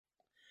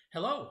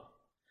Hello!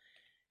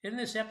 In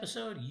this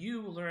episode, you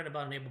will learn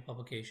about enabled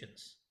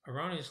publications,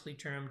 erroneously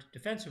termed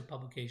defensive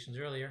publications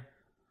earlier.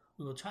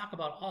 We will talk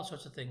about all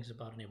sorts of things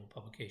about enabled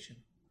publication.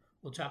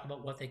 We'll talk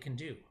about what they can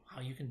do, how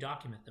you can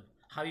document them,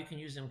 how you can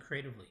use them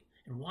creatively,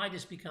 and why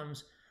this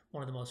becomes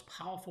one of the most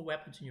powerful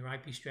weapons in your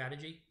IP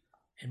strategy,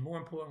 and more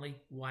importantly,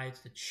 why it's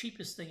the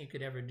cheapest thing you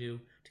could ever do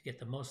to get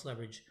the most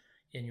leverage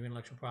in your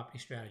intellectual property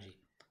strategy.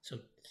 So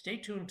stay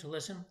tuned to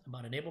listen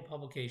about enabled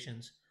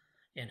publications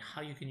and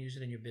how you can use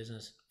it in your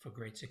business for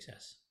great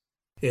success.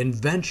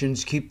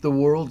 Inventions keep the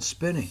world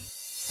spinning.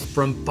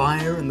 From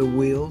fire and the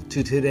wheel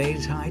to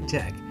today's high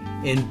tech,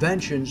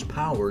 inventions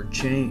power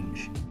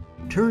change.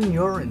 Turn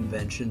your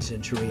inventions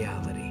into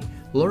reality.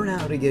 Learn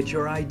how to get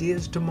your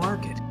ideas to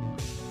market.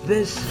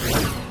 This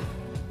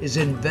is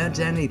Invent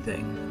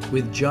Anything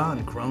with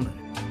John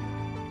Cronin.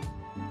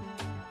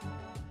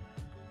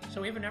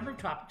 So we have a number of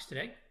topics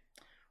today.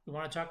 We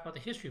want to talk about the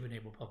history of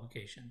enabled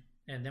publication,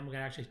 and then we're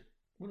going to actually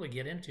really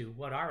get into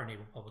what are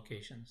enabled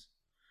publications.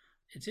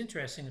 It's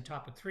interesting, in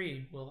topic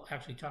 3, we'll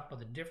actually talk about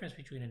the difference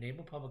between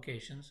enabled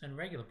publications and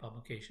regular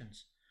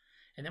publications.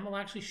 And then we'll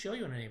actually show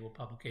you an enabled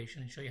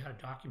publication and show you how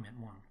to document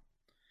one.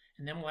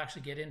 And then we'll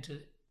actually get into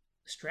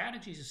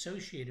strategies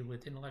associated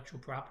with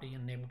intellectual property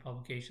and enabled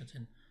publications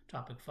in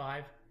topic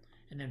 5.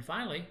 And then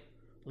finally,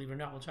 believe it or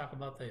not, we'll talk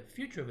about the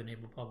future of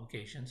enabled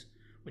publications,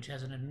 which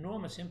has an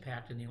enormous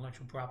impact in the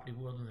intellectual property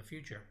world in the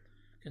future,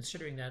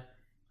 considering that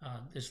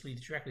this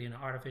leads directly into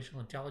artificial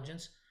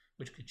intelligence,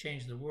 which could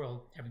change the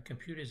world, having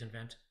computers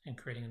invent and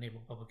creating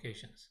enabled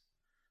publications.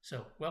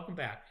 So welcome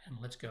back, and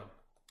let's go.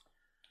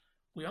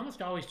 We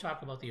almost always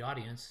talk about the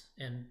audience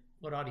and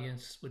what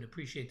audience would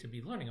appreciate to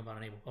be learning about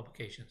enabled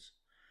publications.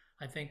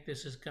 I think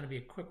this is going to be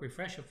a quick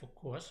refresher, of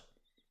course,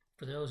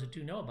 for those who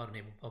do know about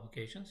enabled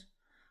publications,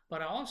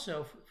 but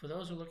also for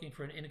those who are looking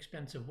for an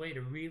inexpensive way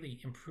to really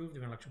improve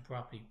their intellectual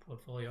property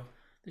portfolio.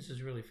 This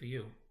is really for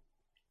you.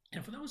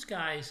 And for those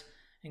guys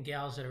and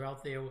gals that are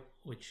out there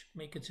which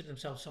may consider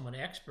themselves somewhat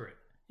expert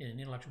in an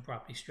intellectual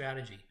property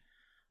strategy,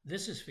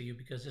 this is for you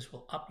because this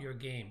will up your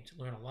game to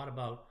learn a lot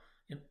about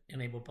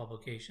enabled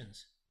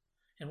publications.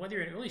 And whether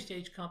you're an early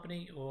stage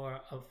company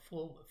or a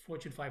full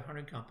Fortune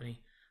 500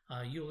 company,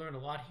 you'll learn a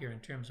lot here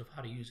in terms of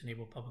how to use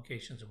enabled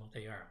publications and what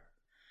they are.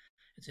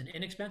 It's an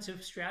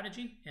inexpensive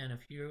strategy, and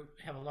if you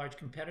have a large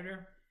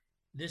competitor,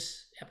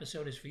 this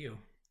episode is for you.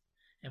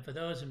 And for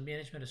those in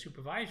management or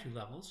supervisory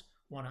levels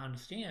who want to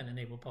understand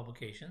enabled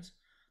publications,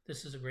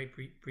 this is a great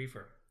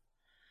briefer.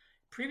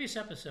 Previous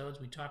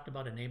episodes, we talked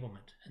about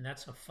enablement, and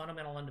that's a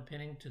fundamental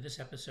underpinning to this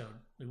episode.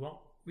 We won't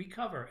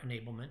recover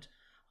enablement,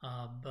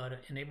 but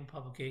enabled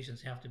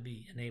publications have to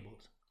be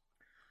enabled.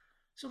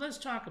 So let's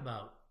talk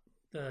about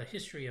the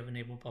history of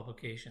enabled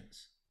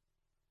publications.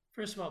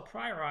 First of all,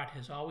 prior art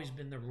has always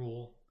been the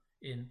rule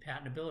in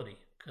patentability,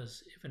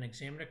 because if an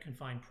examiner can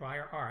find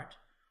prior art,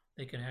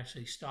 they can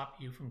actually stop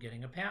you from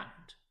getting a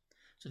patent.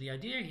 So the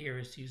idea here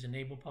is to use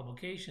enabled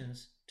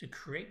publications to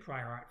create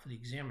prior art for the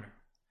examiner.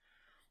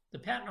 The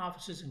patent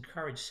offices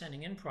encourage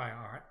sending in prior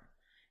art,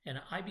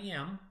 and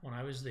IBM, when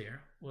I was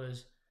there,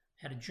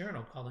 had a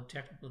journal called the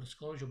Technical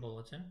Disclosure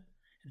Bulletin.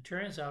 It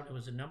turns out it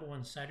was the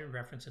 #1 cited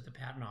reference at the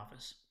patent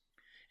office.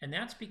 And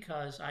that's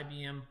because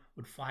IBM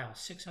would file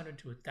 600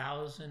 to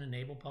 1,000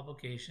 enabled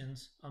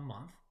publications a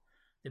month.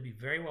 They'd be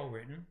very well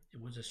written.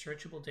 It was a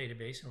searchable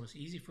database, and it was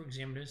easy for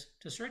examiners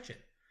to search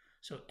it.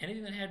 So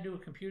anything that had to do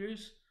with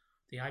computers,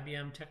 the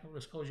IBM Technical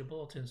Disclosure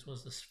Bulletins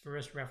was the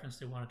first reference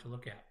they wanted to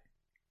look at.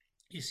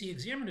 You see,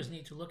 examiners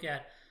need to look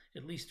at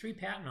least 3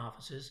 patent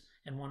offices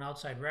and 1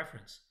 outside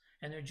reference.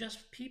 And they're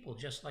just people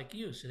just like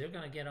you, so they're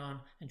going to get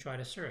on and try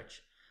to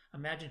search.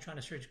 Imagine trying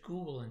to search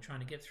Google and trying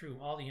to get through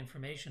all the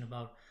information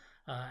about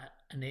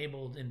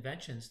enabled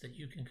inventions that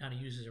you can kind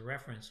of use as a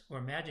reference. Or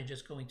imagine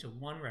just going to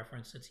 1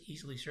 reference that's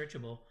easily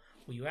searchable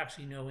where you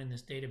actually know in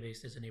this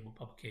database there's enabled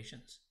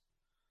publications.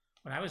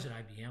 When I was at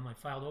IBM, I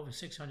filed over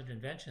 600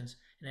 inventions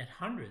and had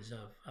hundreds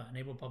of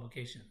enabled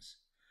publications.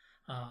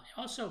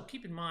 Also,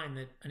 keep in mind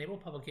that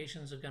enabled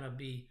publications are going to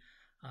be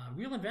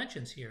real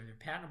inventions here. They're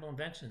patentable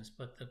inventions,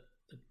 but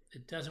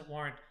it doesn't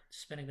warrant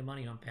spending the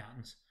money on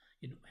patents.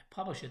 You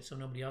publish it so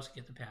nobody else can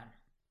get the patent.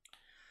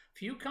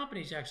 Few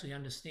companies actually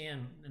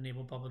understand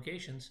enabled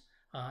publications,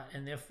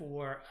 and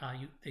therefore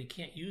they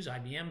can't use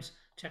IBM's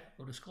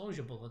Technical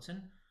Disclosure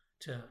Bulletin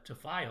to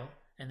file,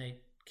 and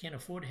they can't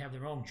afford to have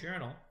their own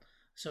journal,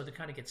 so they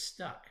kind of get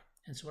stuck.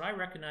 And so what I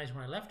recognized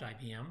when I left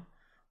IBM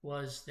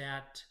was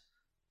that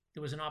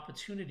there was an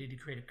opportunity to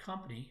create a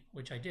company,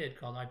 which I did,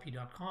 called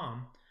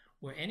IP.com,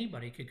 where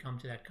anybody could come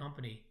to that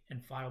company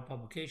and file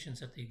publications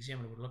that the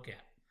examiner would look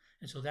at.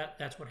 And so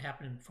that's what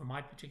happened for my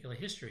particular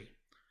history.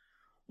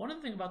 One of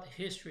the things about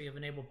the history of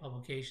enabled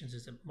publications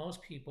is that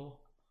most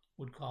people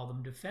would call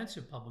them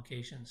defensive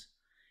publications.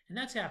 And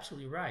that's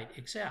absolutely right,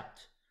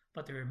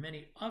 but there are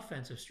many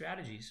offensive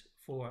strategies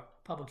for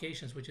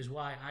publications, which is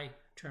why I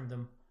term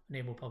them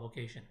enabled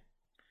publication.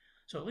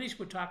 So at least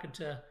we're talking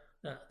to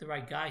the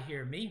right guy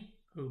here, me,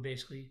 who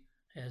basically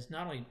has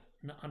not only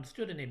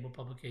understood enabled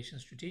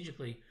publications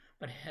strategically,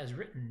 but has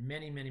written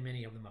many, many,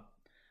 many of them up.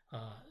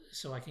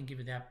 So I can give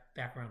you that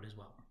background as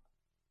well.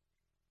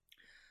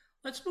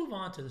 Let's move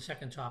on to the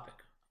second topic.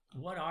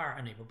 What are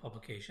enabled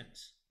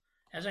publications?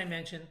 As I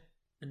mentioned,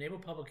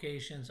 enabled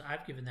publications,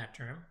 I've given that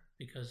term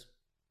because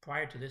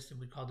prior to this,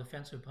 we called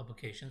defensive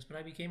publications, but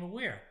I became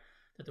aware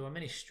that there were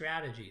many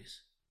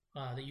strategies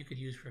that you could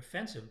use for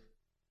offensive.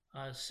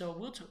 So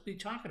we'll be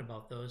talking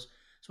about those.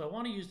 So I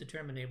want to use the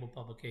term enabled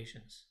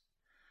publications.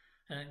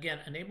 And again,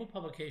 enabled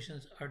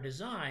publications are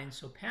designed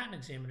so patent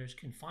examiners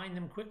can find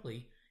them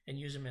quickly and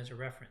use them as a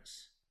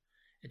reference.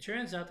 It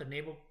turns out that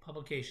enabled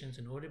publications,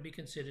 in order to be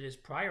considered as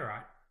prior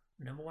art,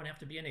 number one, have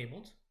to be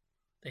enabled.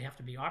 They have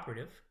to be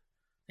operative.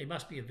 They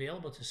must be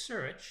available to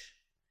search,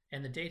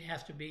 and the date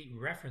has to be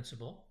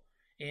referenceable.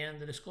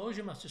 And the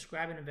disclosure must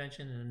describe an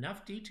invention in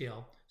enough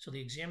detail so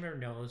the examiner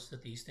knows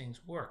that these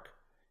things work.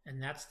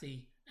 And that's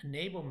the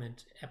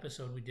enablement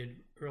episode we did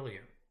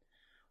earlier.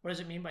 What does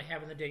it mean by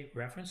having the date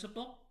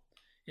referenceable?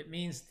 It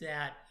means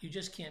that you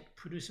just can't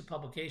produce a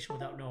publication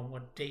without knowing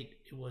what date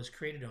it was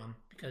created on,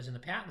 because in the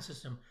patent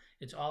system,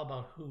 it's all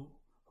about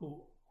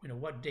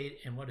what date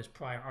and what is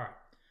prior art.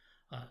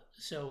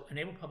 So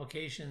enabled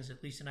publications,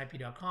 at least in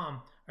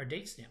IP.com, are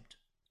date stamped.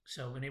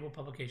 So enabled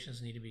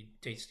publications need to be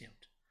date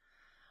stamped.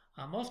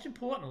 Most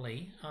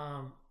importantly,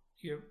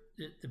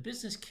 the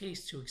business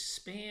case to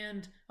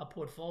expand a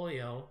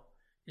portfolio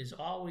is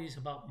always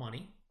about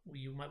money.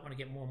 You might want to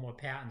get more and more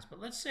patents, but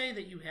let's say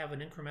that you have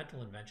an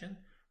incremental invention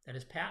that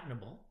is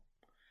patentable,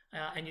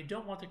 and you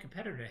don't want the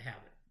competitor to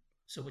have it.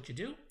 So what you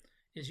do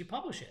is you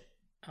publish it,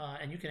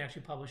 and you can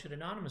actually publish it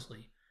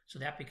anonymously. So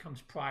that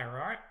becomes prior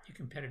art. Your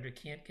competitor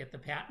can't get the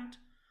patent,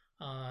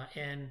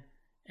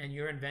 and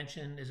your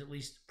invention is at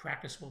least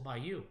practicable by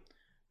you.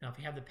 Now, if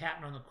you have the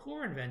patent on the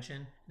core invention,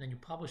 and then you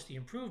publish the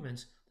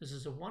improvements, this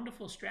is a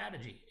wonderful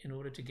strategy in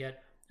order to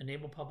get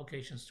enabled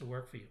publications to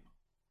work for you.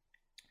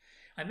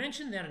 I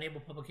mentioned that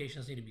enabled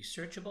publications need to be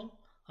searchable,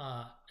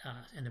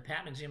 and the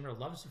patent examiner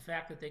loves the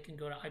fact that they can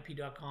go to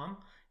IP.com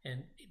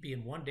and be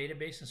in one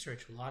database and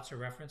search lots of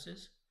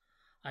references.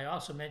 I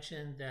also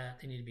mentioned that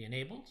they need to be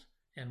enabled,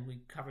 and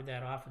we covered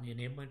that off in the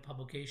enablement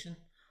publication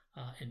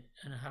and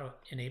how to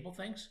enable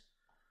things.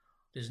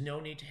 There's no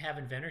need to have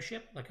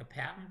inventorship like a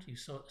patent. You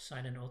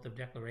sign an oath of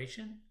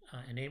declaration.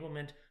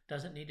 Enablement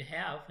doesn't need to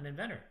have an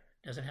inventor.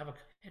 It doesn't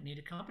need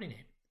a company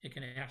name. It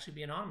can actually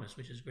be anonymous,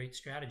 which is a great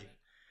strategy.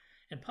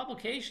 And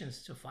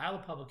publications, to file a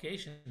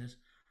publication is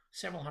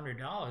several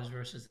 $100s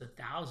versus the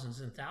thousands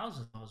and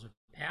thousands of dollars of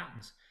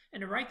patents.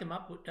 And to write them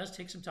up does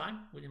take some time,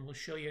 and we'll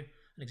show you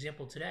an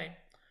example today.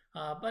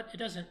 But it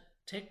doesn't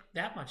take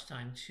that much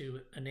time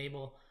to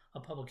enable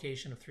a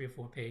publication of 3 or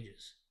 4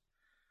 pages.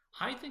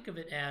 I think of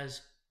it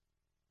as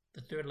the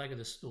third leg of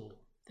the stool.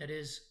 That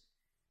is,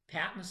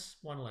 patents,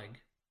 one leg,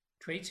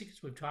 trade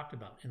secrets we've talked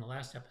about in the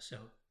last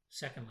episode,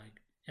 second leg,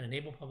 and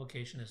enable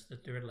publication is the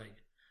third leg.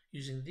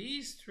 Using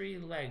these 3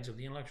 legs of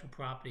the intellectual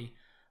property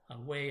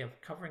way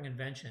of covering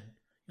invention,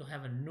 you'll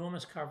have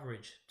enormous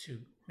coverage to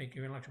make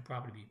your intellectual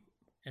property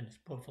and its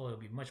portfolio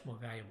be much more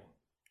valuable.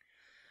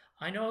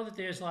 I know that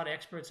there's a lot of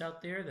experts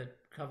out there that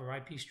cover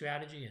IP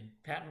strategy, and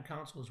patent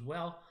counsel as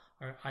well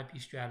are IP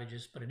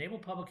strategists, but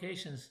enabled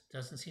publications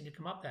doesn't seem to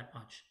come up that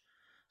much.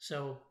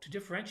 So to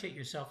differentiate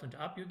yourself and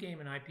to up your game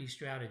in IP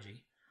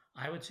strategy,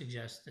 I would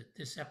suggest that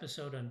this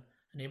episode on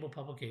enabled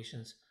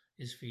publications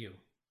is for you.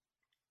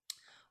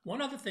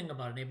 One other thing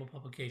about enabled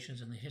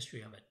publications and the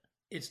history of it,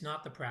 it's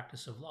not the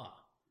practice of law.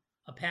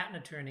 A patent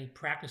attorney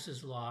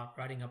practices law,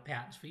 writing up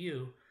patents for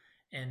you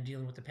and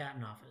dealing with the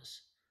patent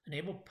office.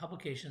 Enabled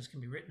publications can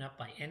be written up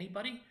by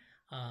anybody,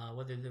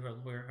 whether they're a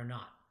lawyer or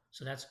not.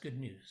 So that's good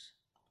news.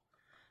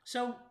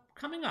 So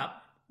coming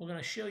up, we're going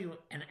to show you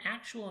an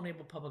actual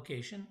enabled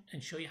publication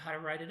and show you how to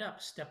write it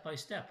up step by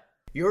step.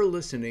 You're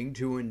listening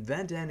to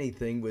Invent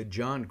Anything with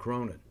John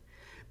Cronin.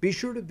 Be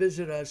sure to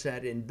visit us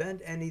at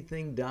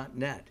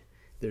inventanything.net.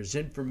 There's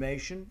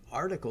information,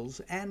 articles,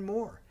 and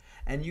more.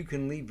 And you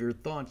can leave your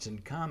thoughts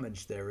and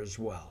comments there as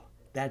well.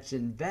 That's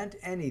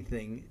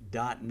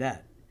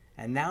inventanything.net.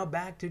 And now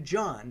back to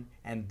John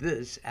and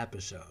this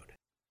episode.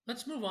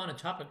 Let's move on to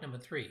topic number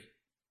 3.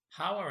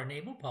 How are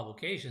enabled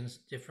publications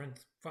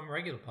different from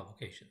regular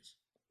publications?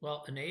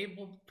 Well,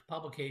 enabled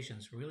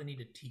publications really need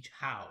to teach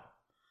how.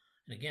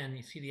 And again,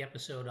 you see the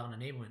episode on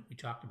enablement we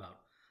talked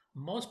about.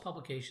 Most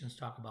publications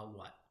talk about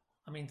what?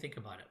 I mean, think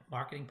about it.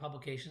 Marketing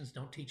publications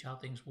don't teach how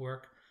things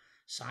work.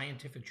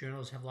 Scientific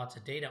journals have lots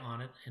of data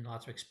on it and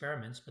lots of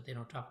experiments, but they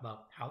don't talk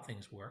about how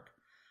things work.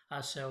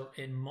 So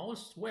in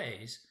most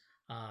ways,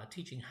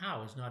 teaching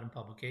how is not in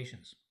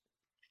publications.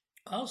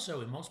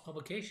 Also, in most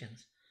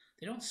publications,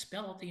 they don't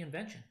spell out the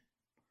invention.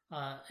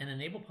 An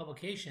enabled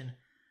publication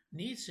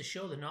needs to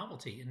show the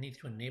novelty and needs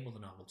to enable the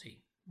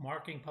novelty.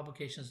 Marketing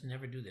publications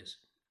never do this.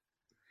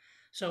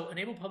 So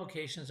enabled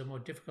publications are more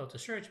difficult to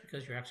search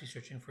because you're actually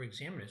searching for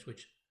examiners,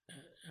 which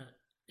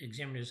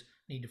examiners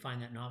need to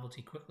find that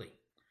novelty quickly.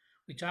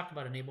 We talked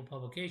about enabled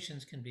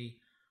publications can be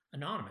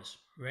anonymous.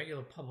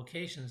 Regular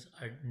publications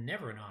are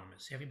never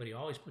anonymous. Everybody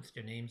always puts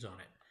their names on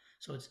it.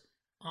 So it's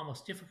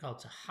almost difficult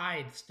to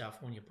hide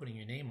stuff when you're putting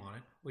your name on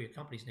it or your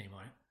company's name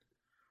on it.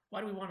 Why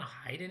do we want to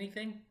hide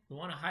anything? We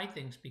want to hide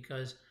things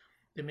because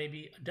there may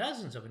be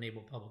dozens of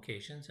enabled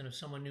publications, and if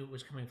someone knew it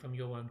was coming from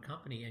your own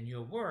company and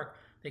your work,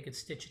 they could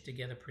stitch it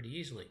together pretty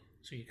easily.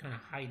 So you're kind of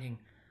hiding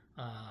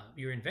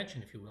your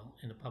invention, if you will,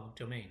 in the public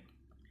domain.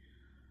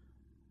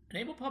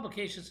 Enabled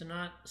publications are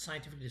not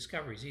scientific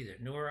discoveries either,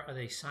 nor are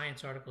they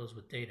science articles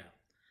with data,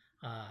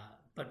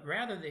 but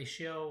rather they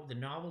show the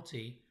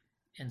novelty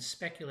and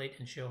speculate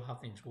and show how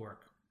things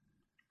work.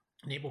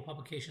 Enabled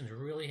publications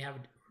really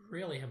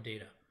have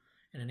data,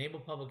 and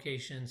enabled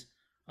publications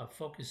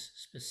focus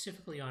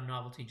specifically on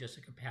novelty, just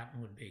like a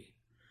patent would be.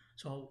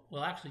 So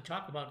we'll actually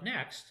talk about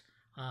next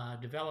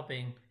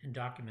developing and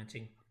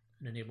documenting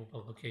an enabled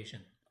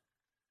publication.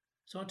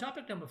 So on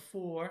topic number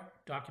 4,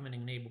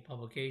 documenting enabled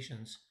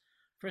publications,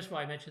 first of all,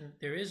 I mentioned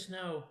there is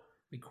no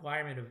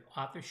requirement of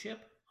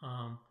authorship.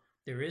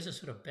 There is a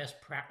sort of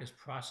best practice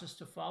process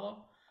to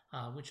follow,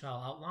 which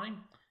I'll outline.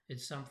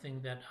 It's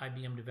something that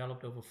IBM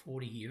developed over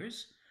 40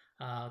 years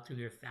through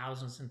their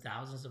thousands and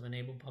thousands of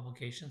enabled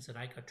publications that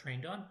I got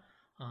trained on.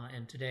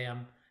 And today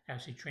I'm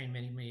actually trained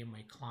many of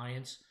my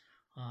clients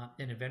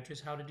and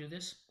inventors how to do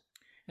this.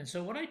 And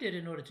so what I did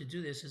in order to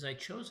do this is I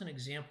chose an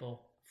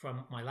example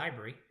from my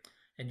library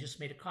and just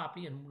made a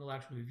copy, and we'll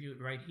actually review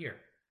it right here.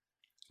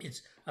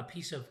 It's a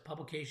piece of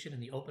publication in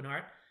the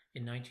OpenArt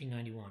in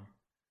 1991.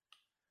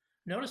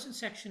 Notice in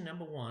section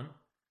number 1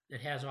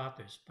 it has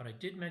authors, but I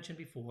did mention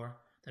before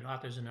that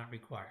authors are not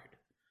required.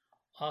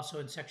 Also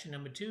in section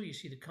number 2, you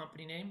see the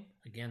company name.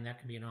 Again, that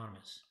can be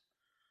anonymous.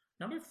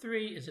 Number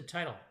 3 is a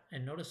title,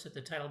 and notice that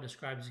the title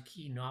describes the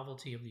key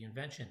novelty of the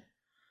invention.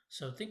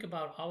 So think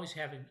about always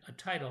having a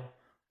title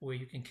where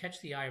you can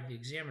catch the eye of the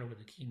examiner with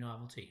a key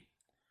novelty.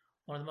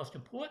 One of the most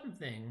important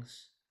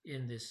things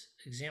in this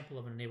example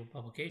of an enabled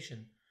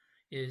publication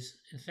is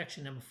in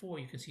section number 4,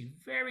 you can see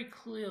very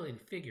clearly the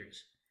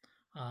figures,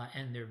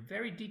 and they're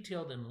very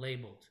detailed and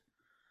labeled.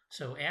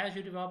 So as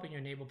you're developing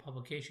your enabled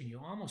publication,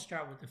 you almost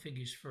start with the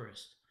figures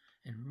first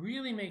and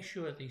really make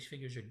sure that these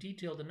figures are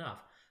detailed enough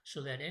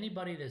so that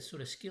anybody that's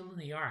sort of skilled in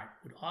the art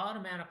would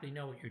automatically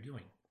know what you're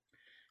doing.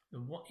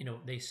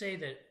 They say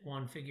that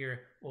one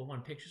figure or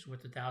one picture is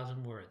worth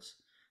 1,000 words.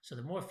 So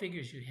the more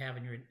figures you have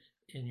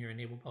in your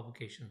enabled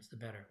publications, the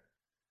better.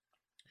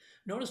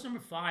 Notice number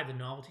 5, the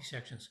novelty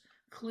sections,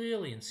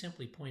 clearly and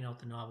simply point out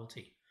the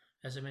novelty.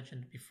 As I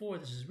mentioned before,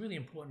 this is really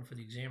important for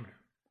the examiner.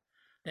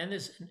 Then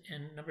there's,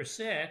 in number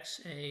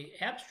 6, an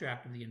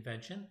abstract of the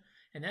invention,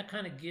 and that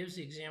kind of gives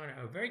the examiner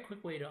a very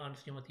quick way to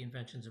understand what the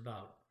invention's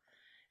about.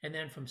 And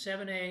then from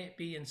 7A,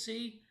 B, and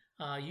C,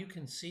 you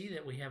can see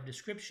that we have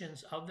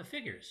descriptions of the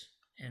figures.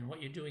 And what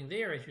you're doing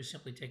there is you're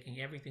simply taking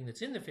everything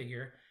that's in the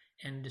figure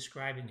and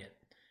describing it.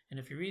 And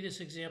if you read this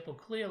example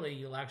clearly,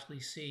 you'll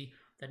actually see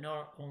that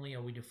not only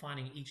are we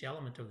defining each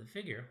element of the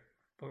figure,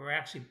 but we're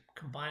actually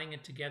combining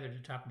it together to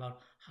talk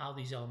about how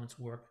these elements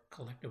work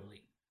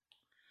collectively.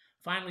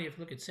 Finally, if you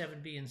look at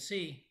 7B and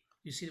C,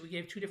 you see that we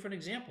gave 2 different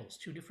examples,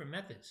 2 different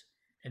methods.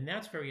 And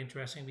that's very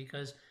interesting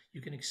because you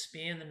can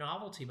expand the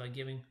novelty by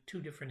giving 2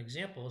 different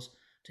examples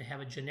to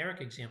have a generic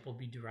example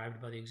be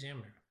derived by the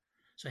examiner.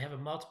 So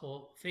having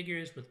multiple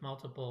figures with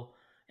multiple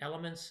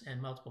elements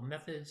and multiple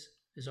methods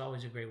is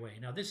always a great way.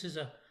 Now this is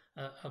a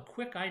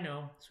quick, I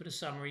know, sort of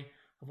summary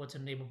of what's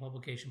an enabled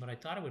publication, but I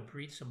thought I would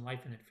breathe some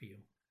life in it for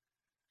you.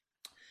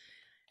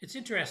 It's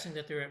interesting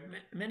that there are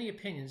many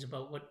opinions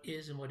about what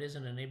is and what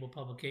isn't an enabled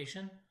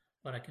publication,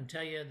 but I can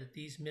tell you that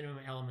these minimum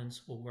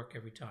elements will work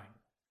every time.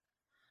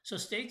 So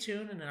stay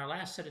tuned, and in our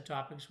last set of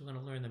topics, we're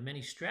going to learn the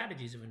many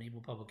strategies of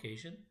enabled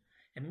publication,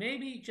 and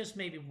maybe, just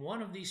maybe,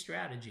 one of these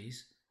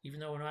strategies, even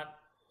though we're not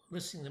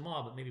listing them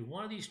all, but maybe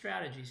one of these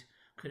strategies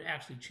could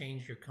actually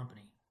change your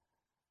company.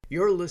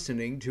 You're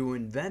listening to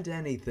Invent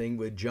Anything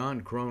with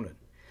John Cronin.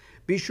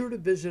 Be sure to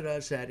visit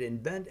us at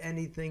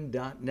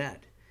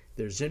inventanything.net.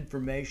 There's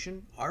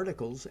information,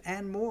 articles,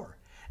 and more.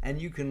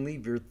 And you can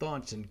leave your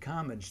thoughts and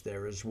comments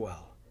there as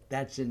well.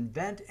 That's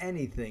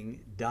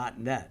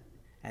inventanything.net.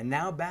 And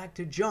now back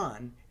to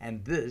John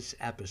and this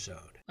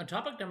episode. On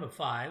topic number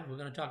 5, we're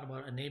going to talk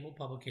about enabled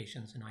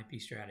publications and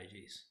IP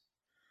strategies.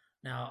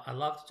 Now, I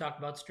love to talk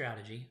about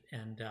strategy,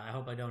 and I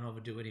hope I don't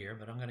overdo it here,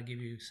 but I'm going to give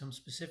you some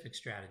specific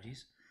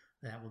strategies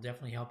that will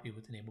definitely help you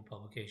with enabled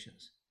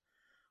publications.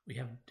 We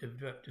have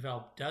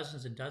developed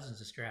dozens and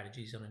dozens of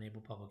strategies on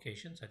enabled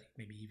publications, I think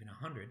maybe even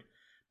 100.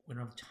 We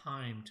don't have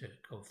time to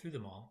go through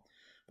them all,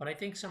 but I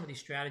think some of these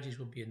strategies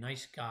will be a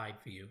nice guide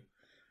for you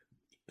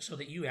so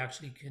that you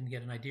actually can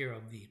get an idea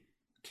of the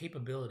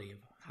capability of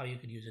how you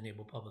could use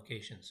enabled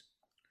publications.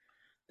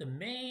 The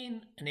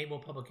main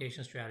enabled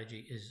publication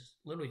strategy is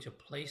literally to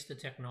place the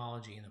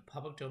technology in the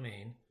public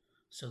domain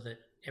so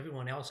that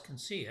everyone else can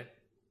see it,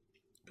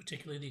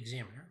 particularly the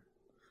examiner,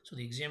 so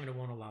the examiner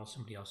won't allow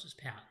somebody else's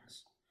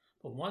patents.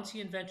 But once the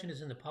invention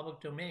is in the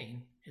public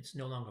domain, it's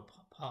no longer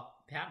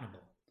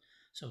patentable.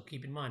 So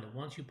keep in mind that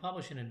once you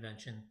publish an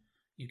invention,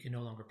 you can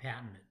no longer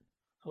patent it.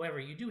 However,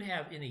 you do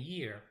have in a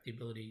year the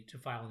ability to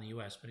file in the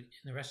US, but in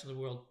the rest of the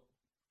world,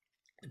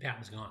 the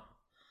patent's gone.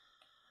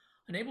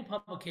 Enabled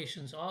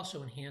publications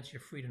also enhance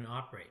your freedom to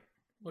operate.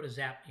 What does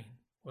that mean?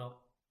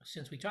 Well,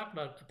 Since we talked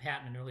about a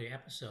patent in earlier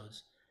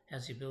episodes,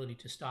 has the ability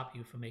to stop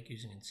you from making,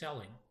 using, and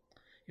selling.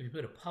 If you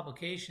put a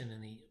publication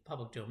in the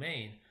public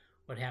domain,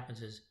 what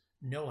happens is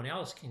no one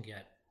else can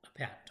get a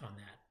patent on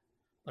that.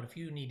 But if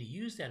you need to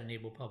use that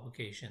enabled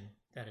publication,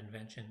 that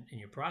invention in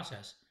your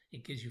process,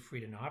 it gives you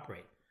freedom to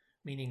operate,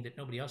 meaning that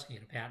nobody else can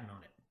get a patent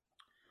on it.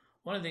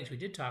 One of the things we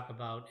did talk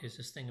about is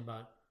this thing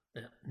about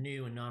the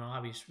new and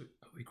non-obvious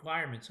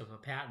requirements of a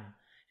patent.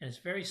 And it's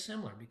very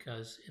similar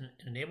because in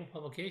enabled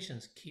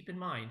publications, keep in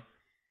mind,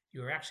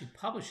 you're actually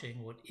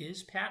publishing what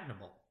is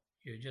patentable.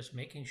 You're just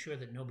making sure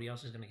that nobody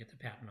else is going to get the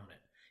patent on it.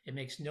 It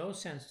makes no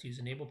sense to use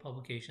enabled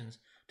publications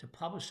to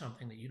publish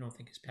something that you don't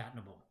think is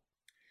patentable.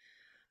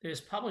 There's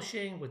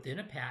publishing within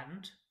a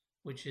patent,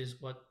 which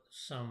is what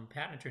some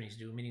patent attorneys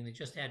do, meaning they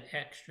just add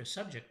extra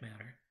subject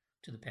matter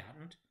to the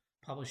patent,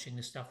 publishing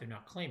the stuff they're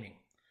not claiming.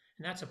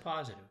 And that's a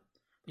positive.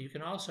 But you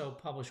can also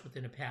publish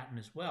within a patent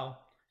as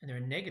well, and there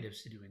are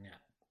negatives to doing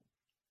that.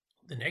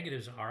 The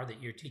negatives are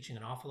that you're teaching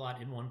an awful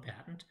lot in one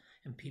patent,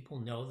 and people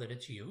know that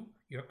it's you,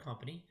 your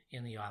company,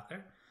 and the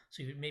author.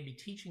 So you may be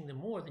teaching them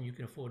more than you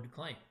can afford to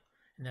claim,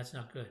 and that's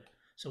not good.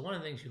 So one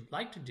of the things you'd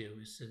like to do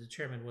is to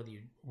determine whether you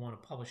want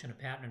to publish in a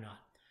patent or not.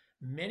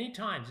 Many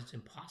times it's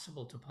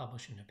impossible to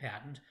publish in a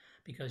patent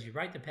because you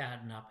write the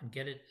patent up and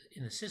get it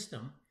in the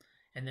system,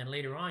 and then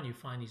later on you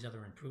find these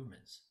other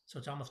improvements. So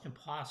it's almost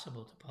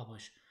impossible to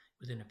publish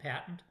within a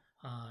patent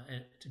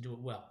and to do it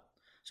well.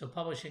 So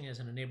publishing as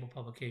an enabled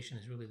publication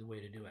is really the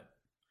way to do it.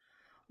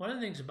 One of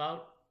the things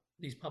about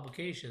these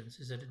publications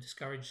is that it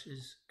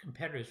discourages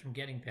competitors from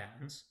getting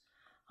patents.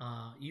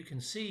 You can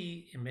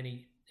see in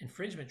many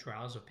infringement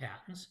trials of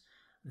patents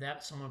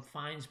that someone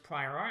finds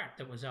prior art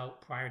that was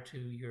out prior to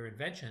your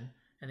invention,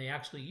 and they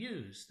actually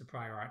use the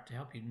prior art to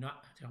help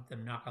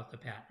them knock out the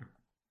patent.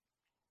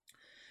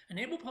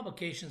 Enabled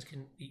publications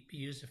can be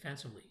used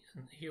offensively,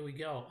 and here we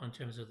go in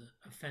terms of the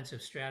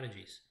offensive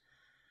strategies.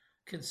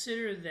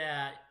 Consider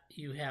that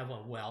you have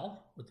a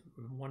well with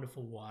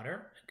wonderful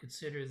water.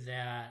 Consider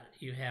that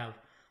you have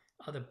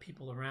other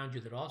people around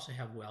you that also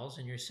have wells,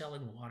 and you're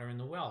selling water in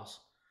the wells.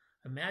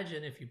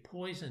 Imagine if you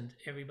poisoned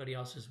everybody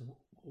else's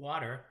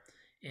water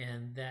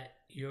and that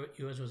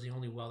yours was the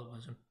only well that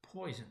wasn't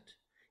poisoned.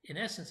 In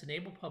essence,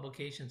 enabled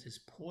publications is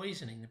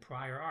poisoning the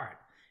prior art.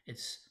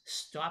 It's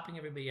stopping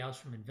everybody else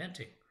from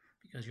inventing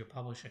because you're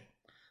publishing.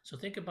 So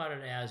think about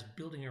it as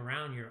building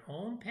around your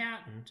own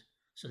patent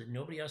so that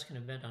nobody else can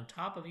invent on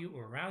top of you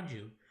or around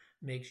you,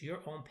 makes your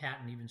own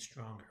patent even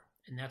stronger.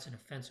 And that's an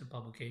offensive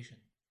publication.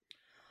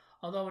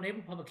 Although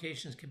enabled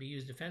publications can be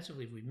used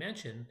offensively, we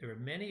mentioned, there are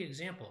many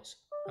examples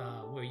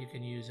where you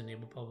can use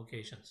enabled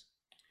publications.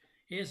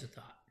 Here's a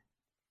thought.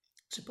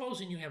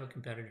 Supposing you have a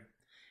competitor,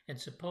 and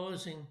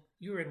supposing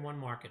you're in one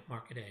market,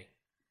 Market A.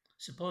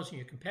 Supposing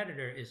your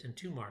competitor is in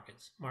two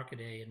markets, Market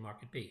A and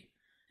Market B.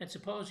 And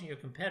supposing your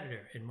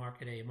competitor in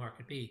Market A and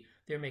Market B,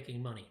 they're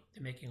making money.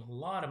 They're making a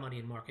lot of money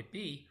in Market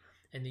B,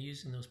 and they're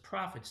using those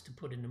profits to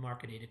put into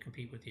Market A to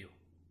compete with you.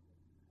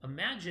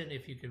 Imagine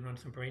if you could run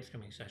some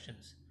brainstorming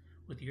sessions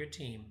with your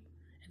team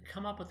and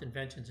come up with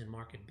inventions in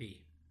Market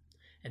B.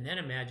 And then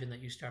imagine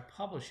that you start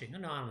publishing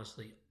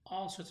anonymously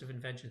all sorts of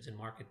inventions in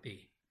Market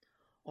B.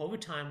 Over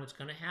time, what's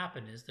going to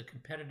happen is the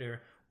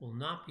competitor will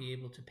not be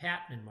able to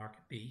patent in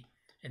Market B,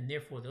 and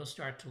therefore they'll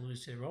start to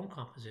lose their own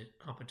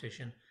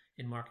competition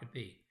in Market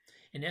B.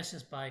 In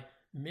essence, by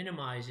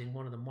minimizing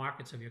one of the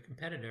markets of your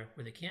competitor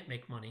where they can't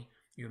make money,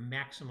 you're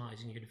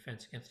maximizing your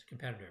defense against the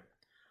competitor.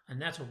 And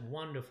that's a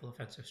wonderful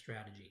offensive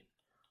strategy.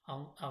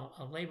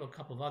 I'll label a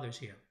couple of others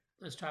here.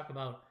 Let's talk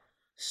about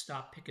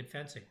stop picket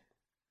fencing.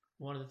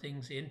 One of the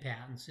things in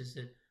patents is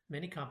that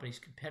many companies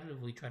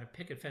competitively try to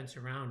picket fence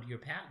around your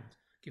patent,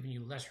 giving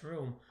you less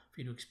room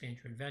for you to expand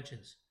your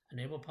inventions.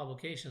 Enabled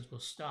publications will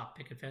stop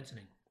picket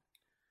fencing.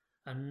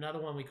 Another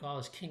one we call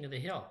is King of the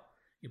Hill.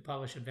 You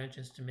publish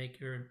inventions to make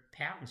your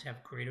patents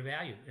have greater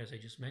value, as I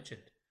just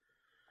mentioned.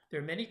 There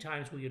are many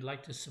times where you'd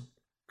like to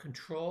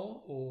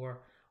control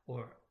or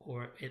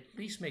at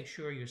least make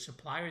sure your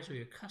suppliers or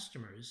your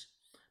customers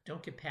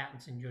don't get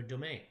patents in your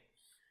domain.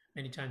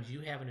 Many times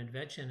you have an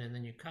invention and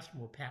then your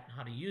customer will patent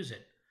how to use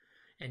it.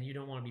 And you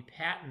don't want to be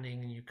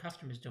patenting in your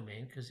customer's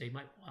domain because they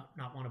might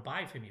not want to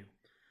buy from you.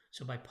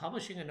 So by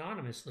publishing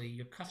anonymously,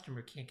 your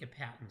customer can't get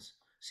patents.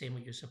 Same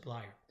with your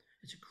supplier.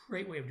 It's a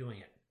great way of doing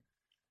it.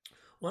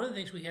 One of the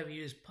things we have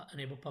used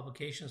enabled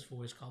publications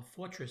for is called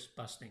fortress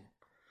busting.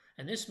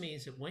 And this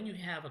means that when you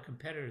have a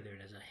competitor there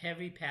that has a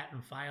heavy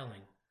patent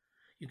filing,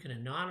 you can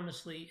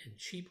anonymously and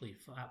cheaply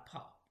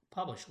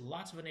publish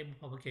lots of enabled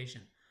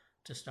publication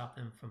to stop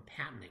them from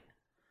patenting.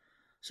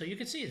 So you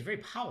can see it's very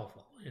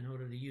powerful in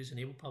order to use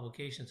enabled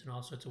publications in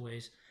all sorts of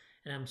ways.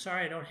 And I'm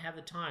sorry I don't have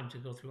the time to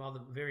go through all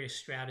the various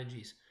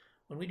strategies.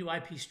 When we do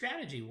IP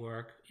strategy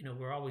work,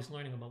 we're always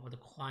learning about what the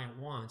client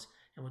wants,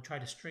 and we'll try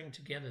to string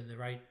together the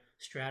right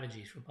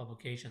strategies for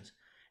publications.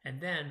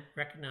 And then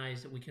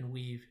recognize that we can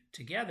weave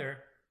together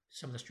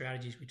some of the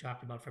strategies we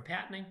talked about for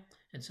patenting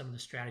and some of the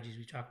strategies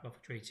we talked about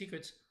for trade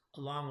secrets,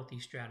 along with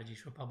these strategies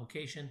for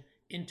publication,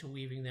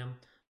 interweaving them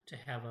to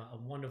have a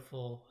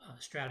wonderful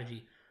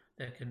strategy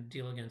that can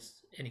deal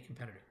against any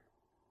competitor.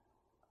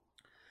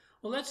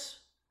 Well, let's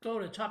go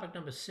to topic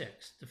number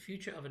 6, the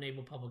future of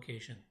enabled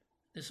publication.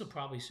 This will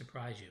probably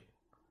surprise you.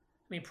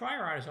 I mean,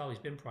 prior art has always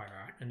been prior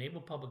art.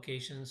 Enabled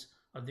publications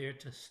are there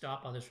to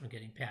stop others from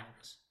getting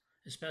patents.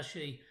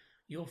 Especially,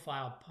 you'll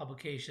file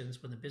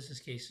publications when the business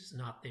case is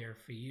not there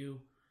for you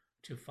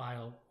to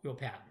file real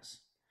patents.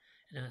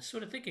 And I was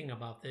sort of thinking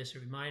about this.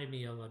 It reminded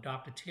me of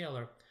Dr.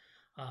 Taylor,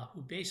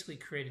 who basically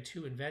created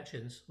 2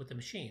 inventions with a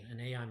machine, an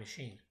AI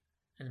machine.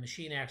 And the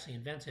machine actually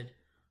invented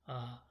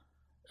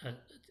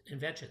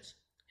inventions.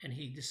 And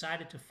he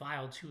decided to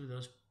file 2 of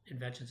those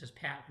inventions as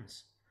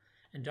patents.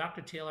 And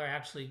Dr. Taylor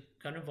actually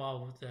got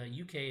involved with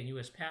the UK and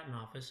US Patent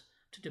Office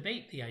to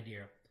debate the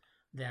idea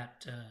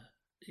that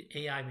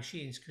AI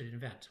machines could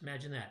invent.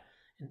 Imagine that,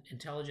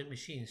 intelligent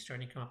machines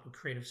starting to come up with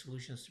creative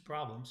solutions to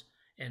problems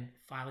and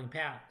filing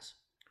patents.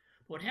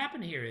 What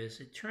happened here is,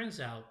 it turns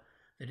out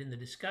that in the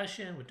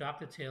discussion with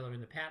Dr. Taylor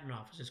in the Patent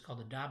Office, it's called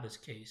the Daubus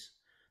case,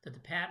 that the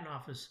Patent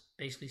Office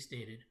basically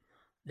stated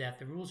that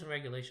the rules and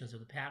regulations of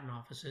the Patent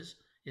Offices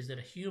is that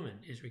a human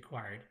is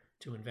required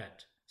to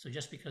invent. So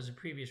just because the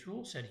previous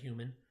rule said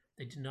human,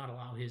 they did not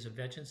allow his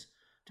inventions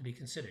to be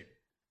considered.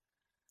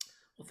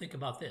 Well, think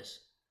about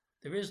this.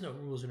 There is no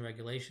rules and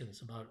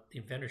regulations about the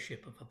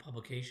inventorship of a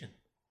publication.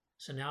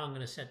 So now I'm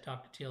going to set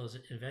Dr. Taylor's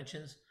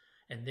inventions,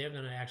 and they're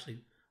going to actually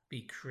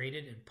be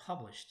created and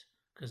published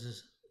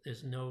because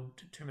there's no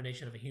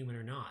determination of a human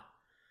or not.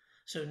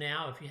 So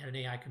now if you had an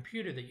AI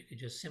computer that you could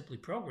just simply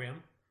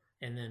program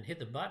and then hit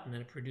the button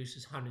and it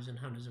produces hundreds and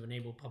hundreds of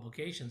enabled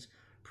publications,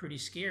 pretty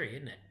scary,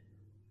 isn't it?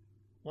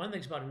 One of the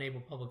things about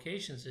enabled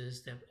publications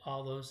is that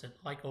all those that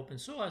like open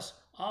source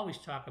always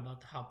talk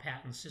about how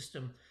patent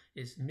system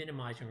is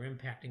minimizing or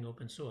impacting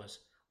open source.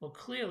 Well,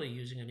 clearly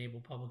using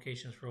enabled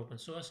publications for open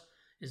source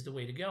is the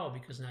way to go,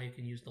 because now you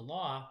can use the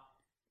law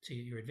to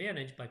your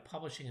advantage by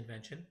publishing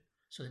invention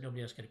so that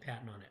nobody else can get a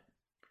patent on it.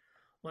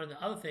 One of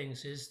the other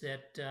things is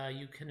that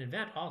you can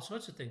invent all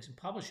sorts of things and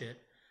publish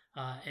it,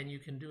 and you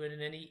can do it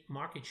in any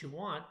market you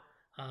want,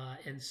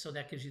 and so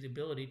that gives you the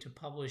ability to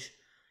publish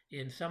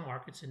in some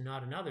markets and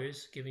not in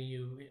others, giving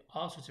you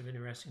all sorts of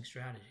interesting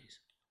strategies.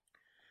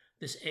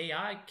 This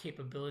AI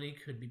capability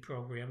could be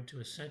programmed to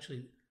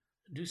essentially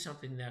do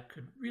something that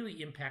could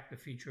really impact the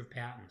future of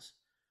patents.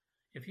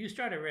 If you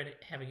started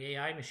having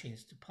AI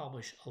machines to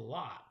publish a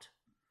lot,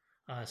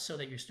 so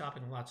that you're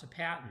stopping lots of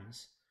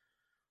patents,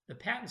 the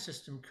patent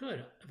system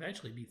could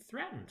eventually be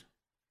threatened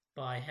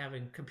by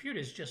having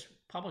computers just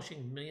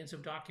publishing millions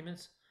of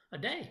documents a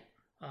day,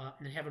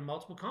 and having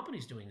multiple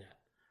companies doing that.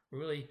 We're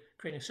really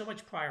creating so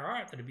much prior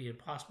art that it'd be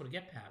impossible to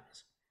get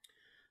patents.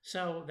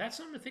 So that's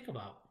something to think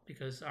about,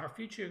 because our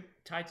future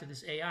tied to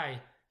this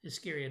AI is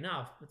scary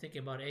enough. We're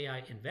thinking about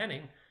AI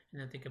inventing,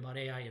 and then think about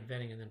AI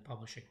inventing and then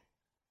publishing.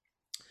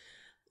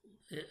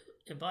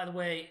 And by the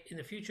way, in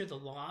the future, the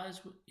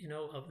laws,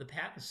 of the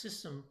patent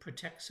system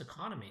protects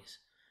economies.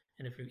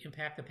 And if you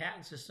impact the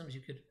patent systems,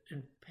 you could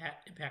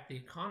impact the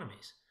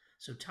economies.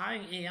 So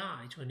tying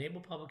AI to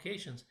enable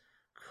publications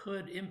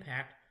could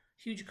impact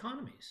huge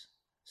economies.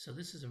 So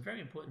this is a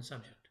very important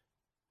subject.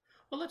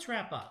 Well, let's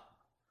wrap up.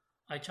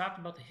 I talked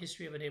about the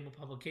history of enabled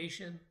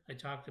publication. I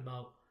talked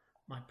about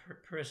my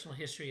personal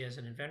history as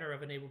an inventor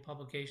of enabled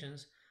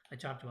publications. I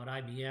talked about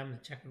IBM,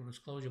 the Technical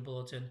Disclosure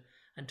Bulletin,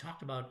 and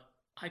talked about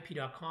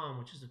IP.com,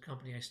 which is the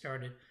company I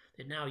started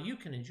that now you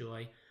can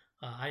enjoy.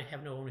 I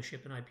have no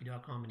ownership in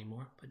IP.com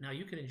anymore, but now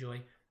you can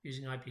enjoy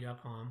using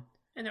IP.com,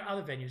 and there are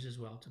other venues as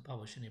well to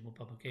publish enabled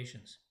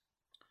publications.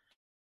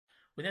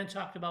 We then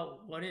talked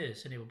about what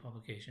is enabled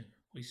publication.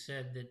 We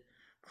said that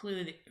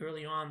clearly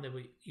early on they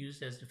were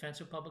used as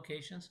defensive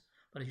publications,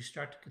 but as you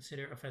start to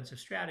consider offensive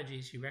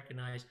strategies, you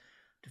recognize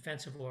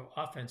defensive or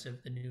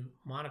offensive, the new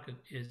moniker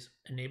is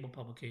enabled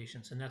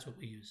publications, and that's what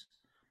we use.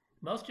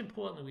 Most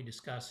importantly, we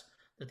discuss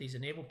that these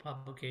enabled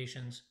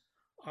publications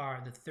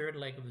are the third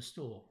leg of the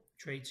stool: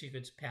 trade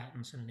secrets,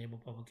 patents, and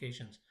enabled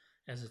publications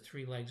as the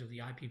 3 legs of the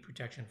IP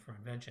protection for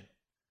invention.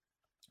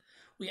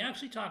 We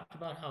actually talked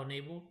about how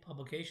enabled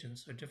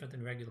publications are different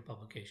than regular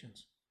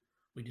publications.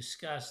 We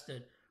discussed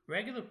that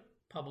regular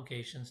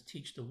publications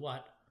teach the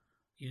what,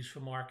 used for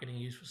marketing,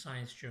 used for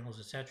science journals,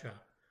 etc.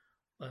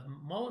 But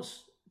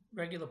most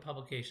regular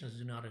publications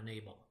do not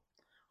enable.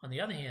 On the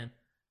other hand,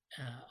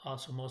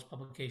 also most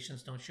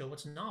publications don't show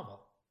what's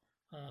novel.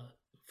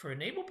 For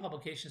enabled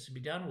publications to be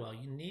done well,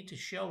 you need to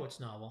show what's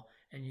novel,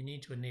 and you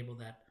need to enable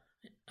that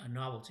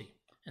novelty.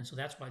 And so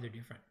that's why they're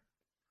different.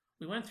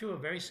 We went through a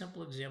very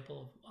simple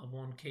example of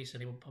one case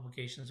enabled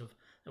publications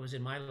that was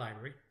in my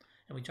library,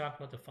 and we talked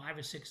about the 5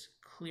 or 6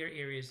 clear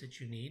areas that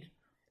you need.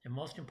 And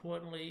most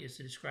importantly is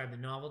to describe the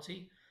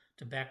novelty,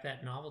 to back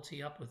that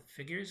novelty up with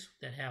figures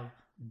that have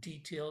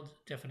detailed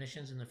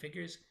definitions in the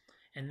figures,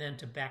 and then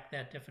to back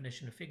that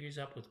definition of figures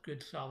up with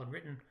good solid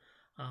written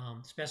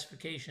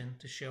specification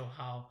to show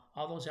how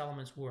all those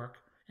elements work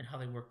and how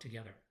they work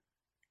together.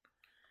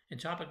 In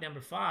topic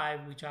number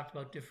 5, we talked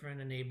about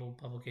different enabled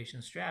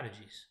publication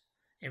strategies.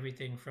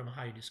 Everything from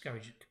how you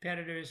discourage your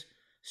competitors,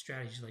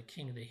 strategies like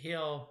King of the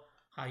Hill,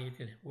 how you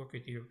can work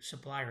with your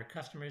supplier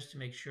customers to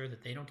make sure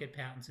that they don't get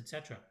patents,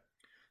 etc.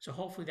 So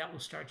hopefully that will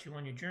start you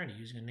on your journey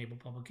using Enable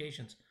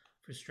Publications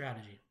for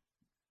strategy.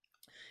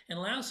 And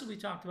lastly, we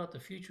talked about the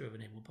future of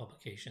Enable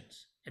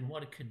Publications and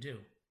what it could do.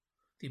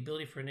 The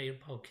ability for Enable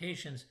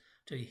Publications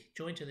to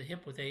join to the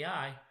hip with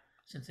AI,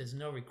 since there's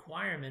no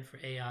requirement for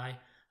AI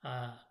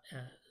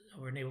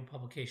or Enable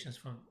Publications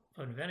from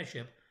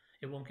inventorship,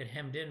 it won't get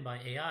hemmed in by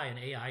AI, and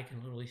AI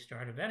can literally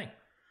start inventing.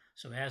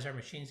 So as our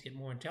machines get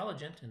more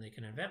intelligent and they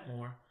can invent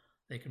more,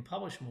 they can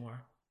publish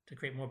more to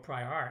create more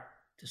prior art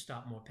to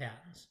stop more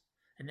patents.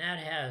 And that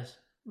has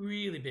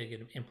really big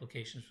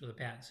implications for the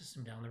patent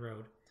system down the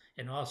road,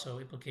 and also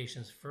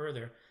implications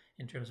further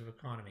in terms of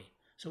economy.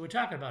 So we're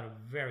talking about a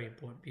very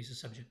important piece of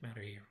subject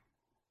matter here.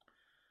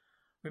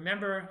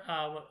 Remember,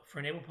 for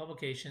Enable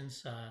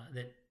Publications,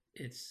 that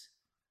it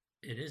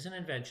is an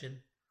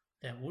invention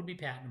that would be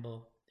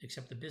patentable,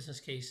 except the business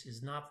case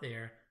is not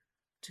there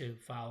to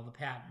file the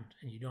patent,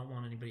 and you don't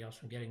want anybody else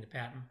from getting the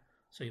patent,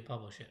 so you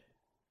publish it.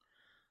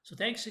 So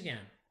thanks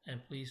again,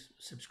 and please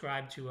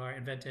subscribe to our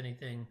Invent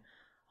Anything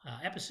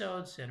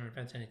episodes and our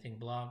Invent Anything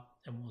blog,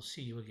 and we'll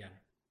see you again.